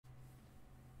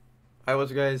Hi,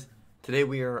 what's up, guys? Today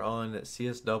we are on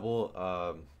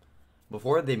Csdouble.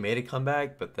 Before they made a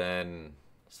comeback, but then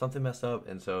something messed up,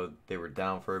 and so they were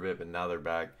down for a bit, but now they're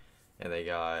back, and they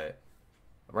got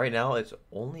right now it's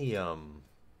only uh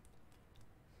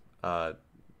the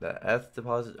F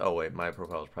deposit. Oh wait, my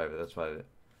profile is private. That's why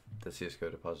the CS:GO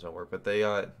deposits don't work. But they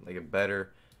got like a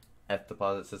better F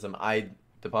deposit system. I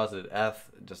deposited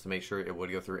F just to make sure it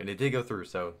would go through, and it did go through.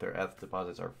 So their F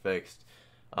deposits are fixed.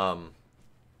 Um,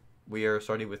 we are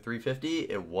starting with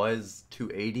 350. It was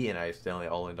 280, and I accidentally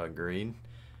all in on green.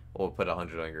 We'll put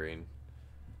 100 on green.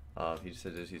 He just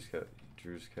said just use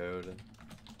Drew's code.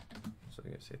 So I'm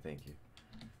gonna say thank you.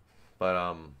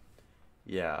 But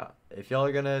yeah. If y'all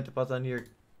are gonna deposit on here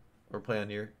or play on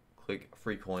here, click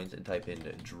free coins and type in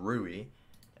Drewy,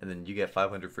 and then you get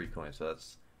 500 free coins. So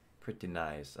that's pretty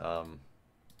nice.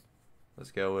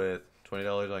 Let's go with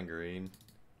 $20 on green.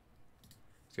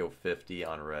 Let's go 50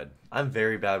 on red. I'm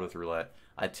very bad with roulette.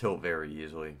 I tilt very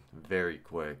easily, very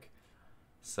quick.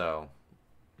 So,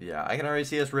 yeah, I can already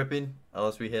see us ripping,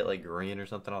 unless we hit like green or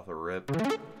something off the rip.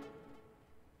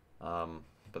 But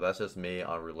that's just me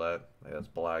on roulette. Like, that's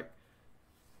black.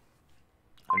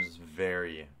 I'm just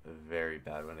very, very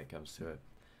bad when it comes to it.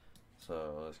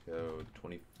 So let's go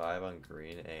 25 on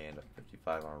green and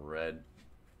 55 on red.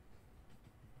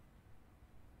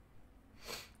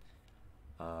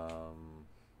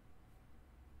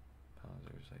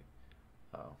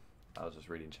 Oh, I was just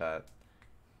reading chat.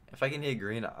 If I can hit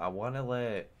green, I want to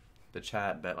let the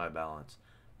chat bet my balance.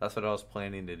 That's what I was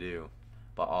planning to do.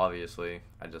 But obviously,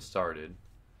 I just started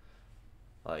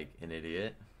like an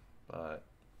idiot. But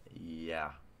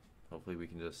yeah, hopefully we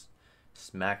can just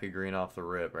smack a green off the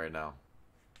rip right now.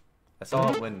 I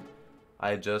saw it when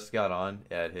I just got on.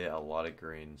 Yeah, it hit a lot of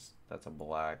greens. That's a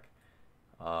black.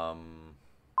 Alright,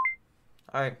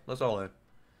 let's all in.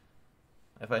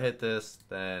 If I hit this,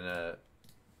 then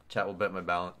chat will bet my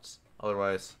balance.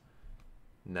 Otherwise,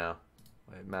 no.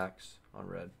 Wait, max on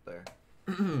red there.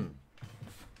 It's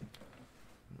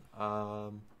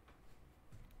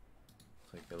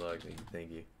like good luck.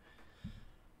 Thank you.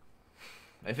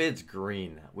 If it's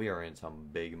green, we are in some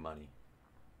big money.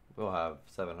 We'll have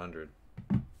 700.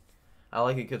 I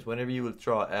like it because whenever you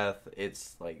withdraw F,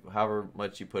 it's like however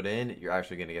much you put in, you're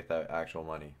actually gonna get that actual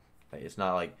money. Like, it's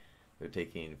not like they're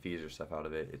taking fees or stuff out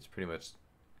of it. It's pretty much,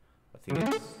 I think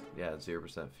it's, yeah,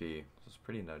 0% fee. So it's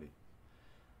pretty nutty.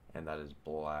 And that is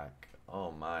black.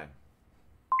 Oh my.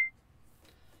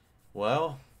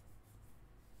 Well,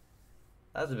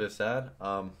 that's a bit sad.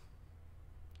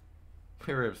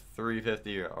 We were at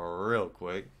 350 real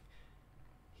quick.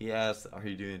 He asked, "Are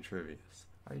you doing trivias?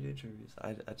 Are you doing trivias?"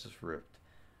 I just ripped.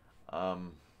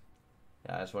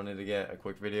 Yeah, I just wanted to get a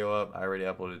quick video up. I already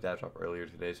uploaded Datdrop earlier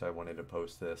today, so I wanted to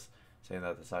post this saying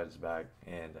that the site is back,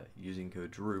 and using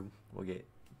code Drew, we'll get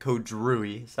code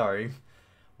Drewy. Sorry,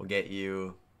 will get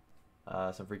you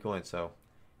some free coins. So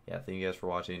yeah, thank you guys for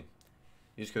watching.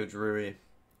 Use code Drewy,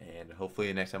 and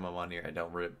hopefully next time I'm on here, I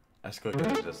don't rip as quick as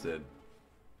I just did.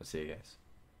 I'll see you guys.